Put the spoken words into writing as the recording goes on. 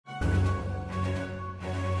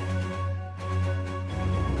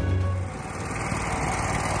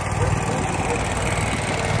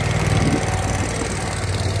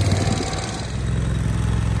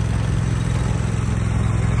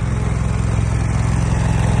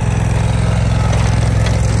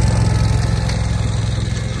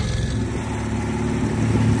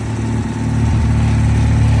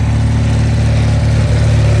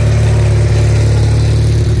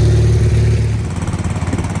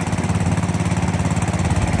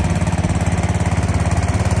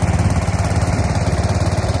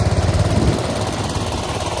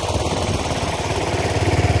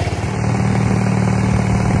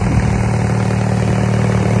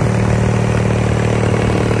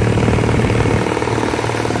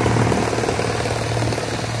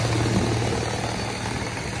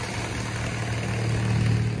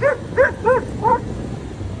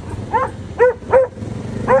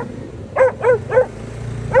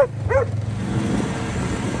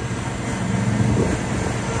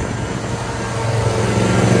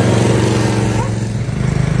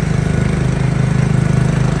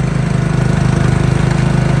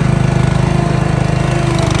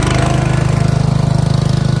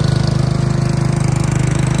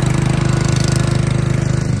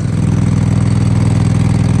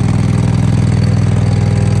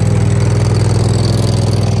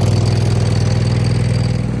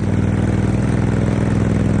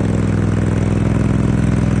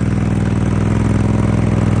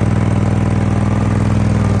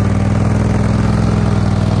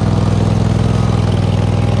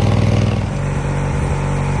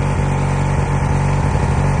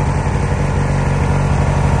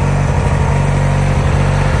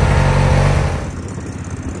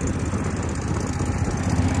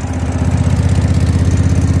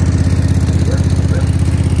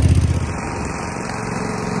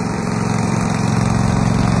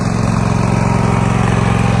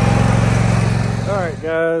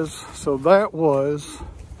So that was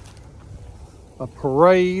a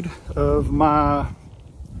parade of my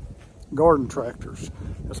garden tractors.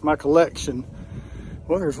 That's my collection.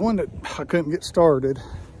 Well, there's one that I couldn't get started,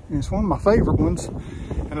 and it's one of my favorite ones.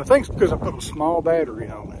 And I think it's because I put a small battery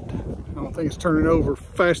on it. I don't think it's turning over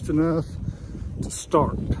fast enough to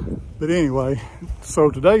start. But anyway, so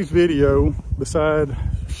today's video, beside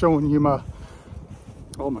showing you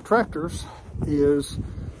all my tractors, is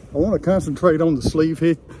I want to concentrate on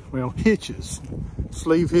the hitches.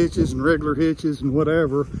 Sleeve hitches and regular hitches and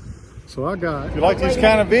whatever. So if you like these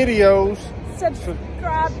kind of videos,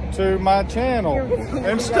 subscribe to my channel.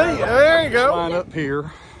 And stay, there you go. Line up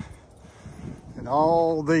here. And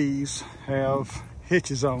all these have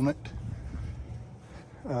hitches on it.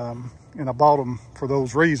 And I bought them for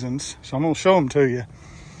those reasons. So I'm gonna show them to you.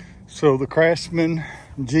 So the Craftsman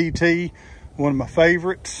GT, one of my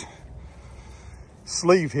favorites.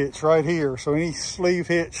 Sleeve hitch right here. So any sleeve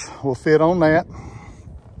hitch will fit on that.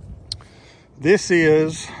 This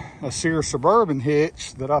is a Sears Suburban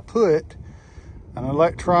hitch that I put an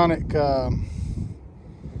electronic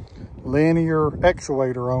linear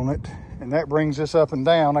actuator on it, and that brings this up and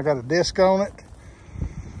down. I got a disc on it.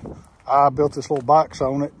 I built this little box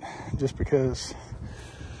on it just because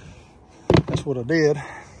that's what I did.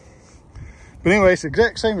 But anyway, it's the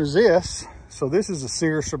exact same as this. So this is a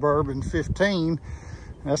Sears Suburban 15.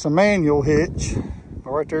 That's a manual hitch.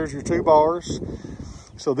 Right there's your 2 bars.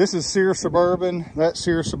 So this is Sears Suburban, that's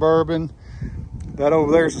Sears Suburban. That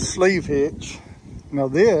over there is a sleeve hitch. Now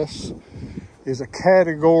this is a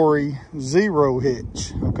category 0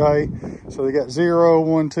 hitch, okay? So they got 0,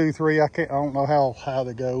 1, 2, 3. I don't know how high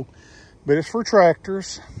they go, but it's for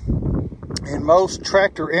tractors. And most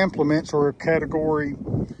tractor implements are a category,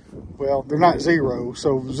 well, they're not 0.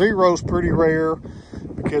 So 0 is pretty rare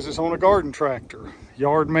because it's on a garden tractor.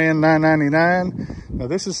 Yardman $9.99. Now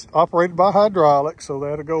this is operated by hydraulics, so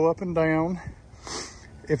that'll go up and down.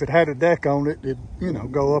 If it had a deck on it, it'd,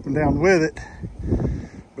 go up and down with it.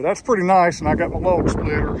 But that's pretty nice, and I got my log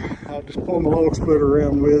splitter. I just pull my log splitter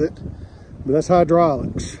around with it. But that's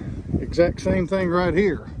hydraulics. Exact same thing right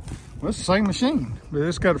here. Well, it's the same machine, but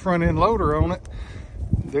it's got a front end loader on it.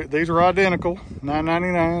 These are identical,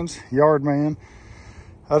 $9.99s, Yardman.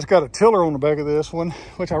 I just got a tiller on the back of this one,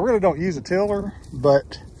 which I really don't use a tiller,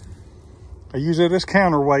 but I use it as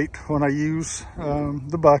counterweight when I use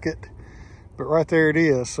the bucket. But right there it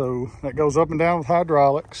is. So that goes up and down with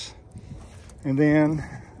hydraulics. And then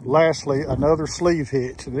lastly, another sleeve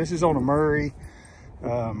hitch. This is on a Murray.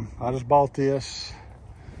 I just bought this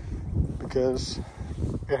because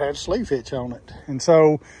it had a sleeve hitch on it. And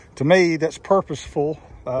so to me, that's purposeful.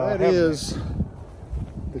 That is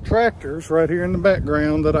the tractors right here in the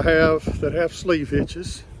background that I have that have sleeve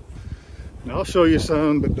hitches. And I'll show you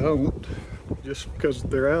some, but don't, just because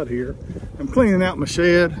they're out here. I'm cleaning out my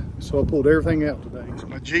shed, so I pulled everything out today. It's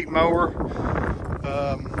my Jeep mower.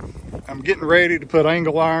 I'm getting ready to put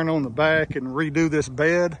angle iron on the back and redo this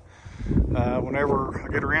bed whenever I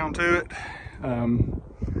get around to it.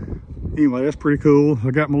 Anyway, that's pretty cool.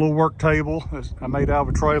 I got my little work table I made out of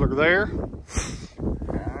a trailer there.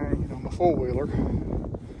 My 4-wheeler.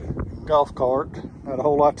 Golf cart, not a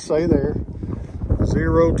whole lot to say there.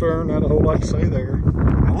 0 turn, not a whole lot to say there.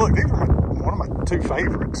 Now look, these are one of my 2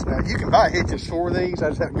 favorites. Now you can buy hitches for these. I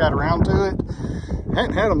just haven't got around to it. I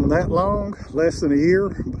hadn't had them that long, less than a year,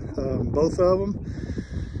 both of them.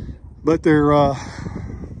 But they're,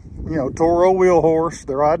 Toro wheel horse.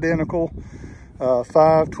 They're identical,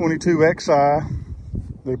 522 XI.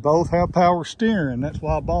 They both have power steering. That's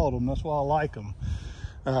why I bought them. That's why I like them.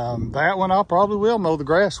 That one I probably will mow the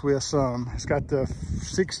grass with some. It's got the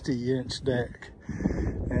 60-inch deck,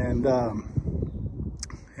 and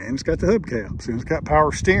it's got the hubcaps, and it's got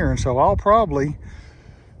power steering. So I'll probably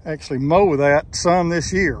actually mow that some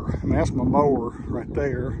this year. I mean, that's my mower right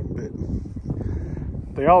there, but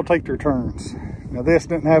they all take their turns. Now this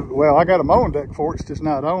didn't have, well, I got a mowing deck for it, it's just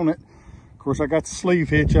not on it. Of course, I got the sleeve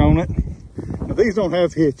hitch on it. Now these don't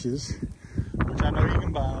have hitches, which I know you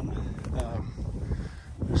can buy them.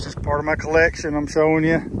 It's just part of my collection I'm showing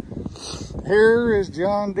you. Here is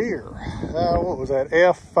John Deere. What was that,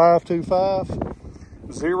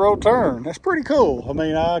 F525? 0 turn. That's pretty cool. I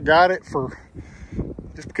mean, I got it for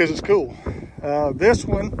just because it's cool. This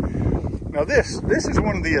one, now this is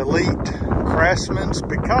one of the elite Craftsman's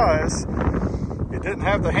because it didn't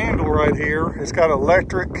have the handle right here. It's got an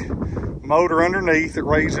electric motor underneath that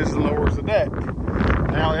raises and lowers the deck.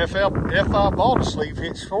 Now, if I bought a sleeve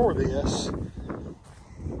hitch for this,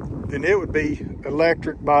 then it would be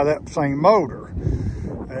electric by that same motor.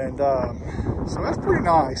 And so that's pretty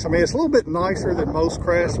nice. I mean, it's a little bit nicer than most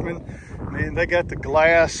Craftsman. I mean, they got the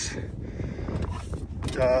glass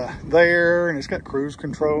there, and it's got cruise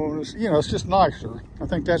control. It's, you know, it's just nicer. I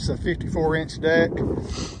think that's a 54-inch deck.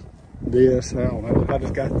 This, I don't know, I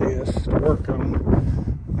just got this to work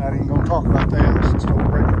on. Not even gonna talk about that. It's just a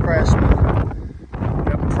regular Craftsman.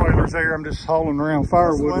 Got the trailers there. I'm just hauling around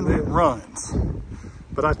firewood and it runs.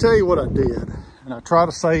 But I tell you what I did, and I try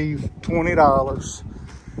to save $20.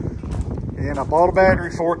 And I bought a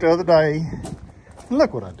battery for it the other day. And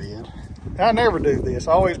look what I did. I never do this.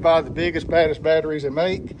 I always buy the biggest, baddest batteries they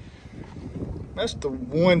make. That's the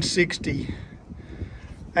 160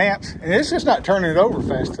 amps. And it's just not turning it over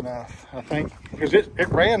fast enough, I think. Because it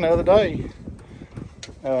ran the other day.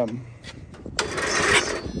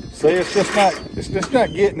 See, it's just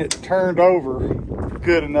not getting it turned over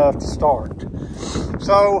good enough to start.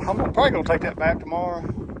 So I'm probably gonna take that back tomorrow.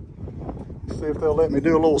 See if they'll let me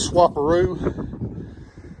do a little swapperoo,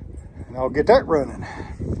 and I'll get that running.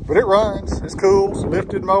 But it runs. It's cool. It's a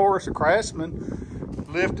lifted mower. It's a Craftsman.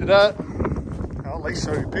 Lift it up. I'll at least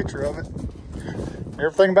show you a picture of it.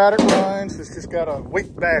 Everything about it runs. It's just got a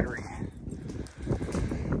weak battery.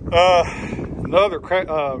 Another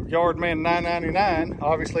Yardman 999.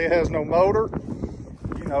 Obviously, it has no motor.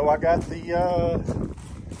 You know, I got the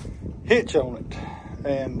hitch on it.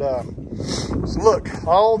 And so look,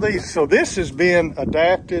 all these, so this has been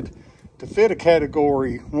adapted to fit a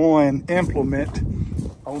Category 1 implement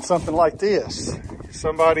on something like this.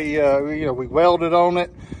 Somebody, you know, we welded on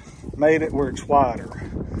it, made it where it's wider.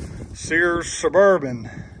 Sears Suburban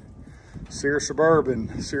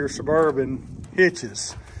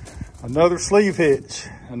hitches. Another sleeve hitch.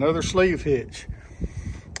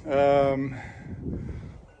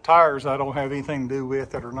 Tires I don't have anything to do with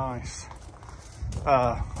that are nice.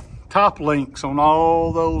 Top links on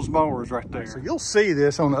all those mowers right there. So you'll see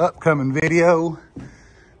this on the upcoming video.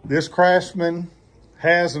 This Craftsman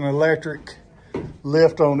has an electric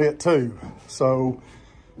lift on it too. So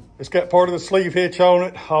it's got part of the sleeve hitch on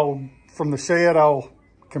it. From the shed, I'll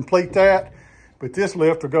complete that. But this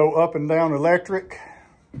lift will go up and down electric.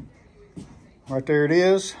 Right there it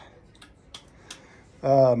is.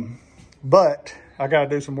 But I got to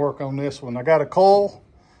do some work on this one. I got a coil.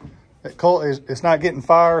 That coil it's not getting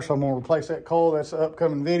fire, so I'm going to replace that coil. That's the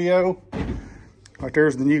upcoming video. Right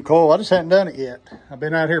there's the new coil. I just hadn't done it yet. I've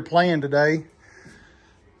been out here playing today.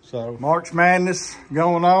 So March Madness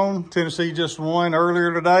going on. Tennessee just won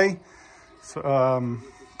earlier today. So,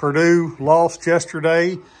 Purdue lost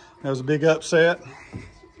yesterday. That was a big upset.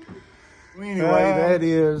 Anyway, that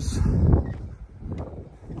is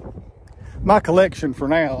my collection for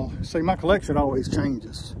now. See, my collection always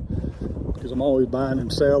changes because I'm always buying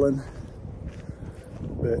and selling.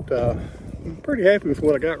 But I'm pretty happy with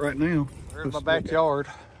what I got right now. There's my backyard.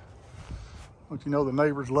 Don't you know the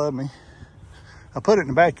neighbors love me? I put it in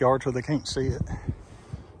the backyard so they can't see it.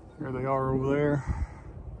 There they are over there.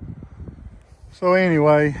 So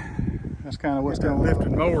anyway, that's kind of what's got a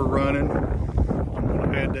lifted mower running. I'm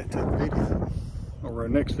gonna add that to the video, or our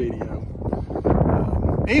next video.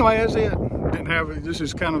 Anyway, that's it. Didn't have it. This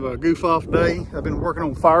is kind of a goof off day. I've been working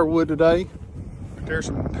on firewood today. There's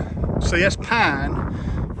some, see, that's pine.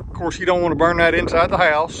 Of course, you don't want to burn that inside the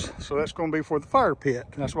house, so that's going to be for the fire pit.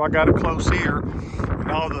 And that's why I got it close here,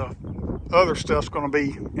 and all the other stuff's going to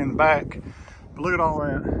be in the back. But look at all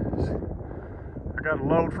that. I got a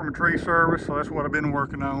load from a tree service, so that's what I've been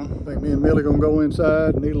working on. I think me and Millie gonna go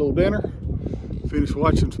inside and eat a little dinner. Finish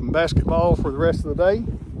watching some basketball for the rest of the day.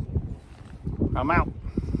 I'm out.